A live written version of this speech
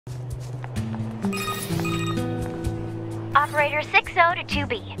Operator 60 to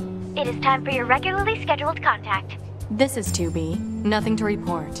 2B. It is time for your regularly scheduled contact. This is 2B. Nothing to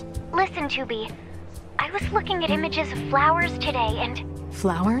report. Listen, 2B. I was looking at images of flowers today and...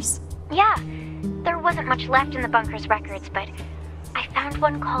 Flowers? Yeah. There wasn't much left in the bunker's records, but I found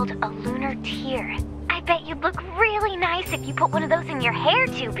one called a lunar tear. I bet you'd look really nice if you put one of those in your hair,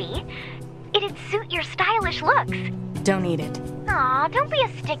 2B. It'd suit your stylish looks. Don't need it. Aw, don't be a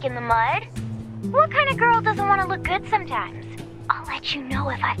stick in the mud. What kind of girl doesn't want to look good sometimes? I'll let you know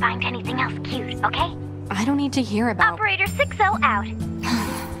if I find anything else cute, okay? I don't need to hear about... Operator 60 out.